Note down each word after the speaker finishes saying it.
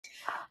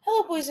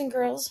Hello, boys and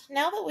girls.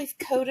 Now that we've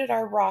coded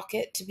our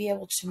rocket to be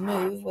able to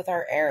move with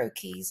our arrow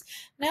keys,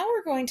 now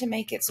we're going to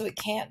make it so it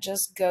can't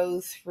just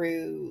go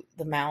through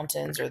the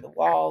mountains or the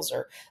walls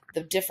or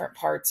the different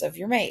parts of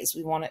your maze.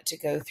 We want it to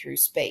go through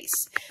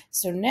space.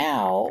 So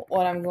now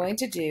what I'm going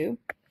to do,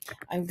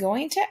 I'm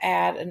going to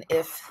add an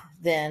if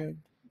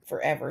then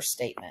forever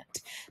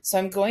statement. So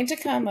I'm going to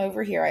come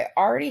over here. I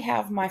already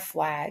have my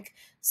flag.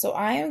 So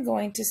I am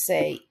going to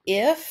say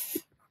if,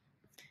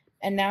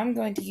 and now I'm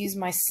going to use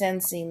my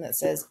sensing that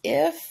says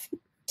if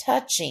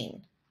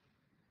touching.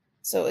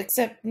 So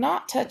except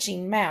not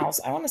touching mouse,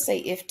 I want to say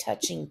if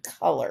touching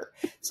color.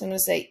 So I'm going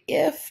to say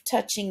if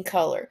touching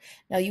color.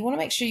 Now you want to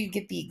make sure you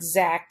get the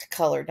exact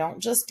color. Don't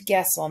just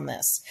guess on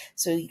this.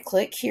 So you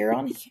click here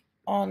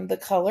on the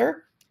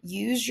color,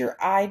 use your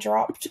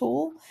eyedrop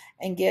tool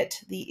and get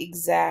the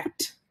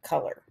exact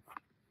color.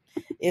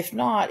 If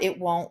not, it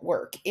won't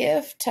work.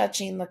 If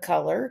touching the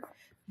color,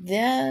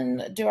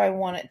 then do I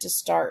want it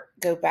to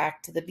go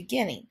back to the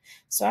beginning?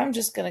 So I'm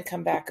just going to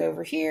come back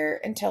over here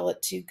and tell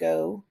it to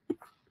go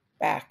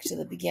back to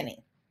the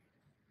beginning.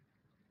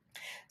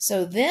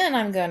 So then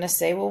I'm going to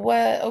say,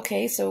 well,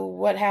 so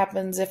what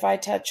happens if I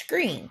touch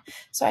green?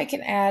 So I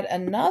can add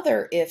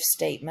another if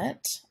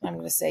statement. I'm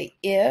going to say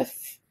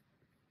if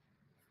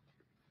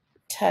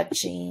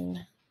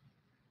touching.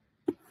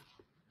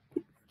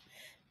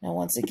 Now,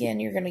 once again,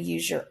 you're going to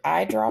use your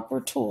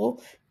eyedropper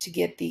tool to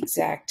get the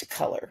exact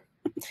color.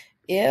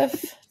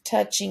 If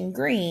touching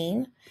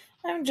green,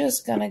 I'm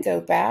just going to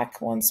go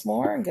back once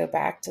more and go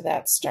back to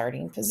that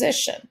starting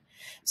position.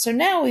 So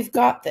now we've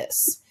got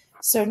this.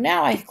 So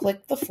now I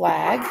click the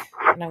flag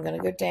and I'm going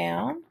to go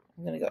down.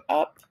 I'm going to go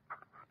up.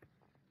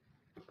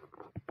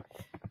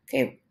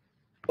 Okay,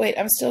 wait,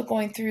 I'm still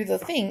going through the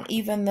thing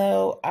even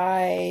though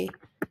I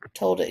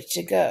told it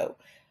to go.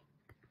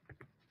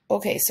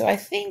 Okay, so I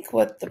think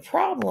what the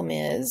problem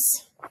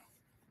is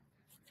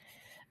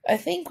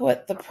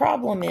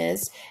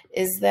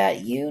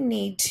that you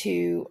need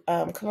to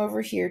come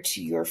over here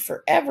to your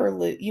forever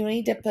loop. You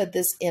need to put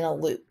this in a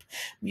loop.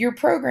 Your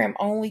program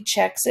only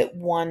checks it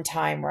one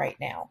time right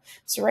now.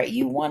 So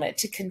you want it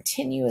to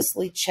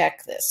continuously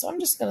check this. So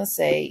I'm just going to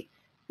say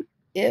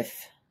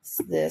if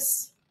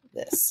this.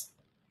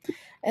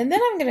 And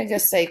then I'm going to go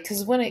say,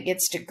 because when it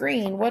gets to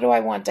green, what do I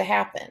want to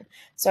happen?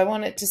 So I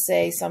want it to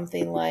say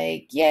something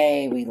like,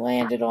 yay, we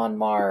landed on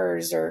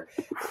Mars, or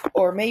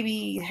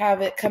maybe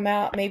have it come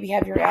out, maybe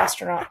have your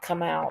astronaut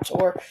come out,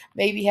 or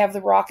maybe have the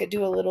rocket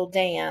do a little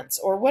dance,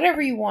 or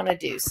whatever you want to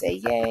do.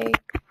 Say, yay,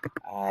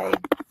 I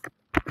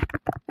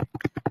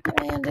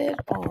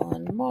landed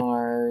on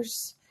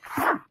Mars.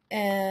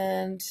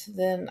 And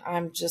then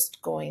I'm just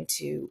going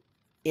to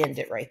end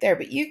it right there.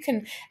 But you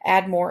can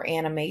add more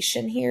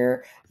animation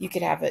here. You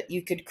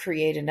could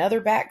create another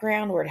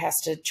background where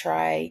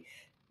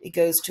it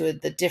goes to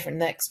the different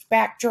next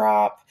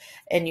backdrop,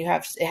 and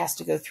it has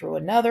to go through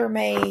another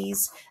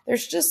maze.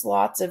 There's just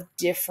lots of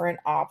different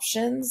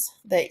options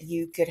that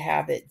you could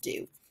have it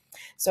do.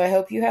 So I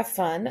hope you have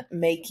fun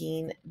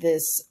making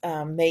this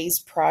maze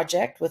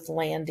project with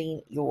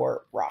landing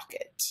your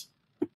rocket.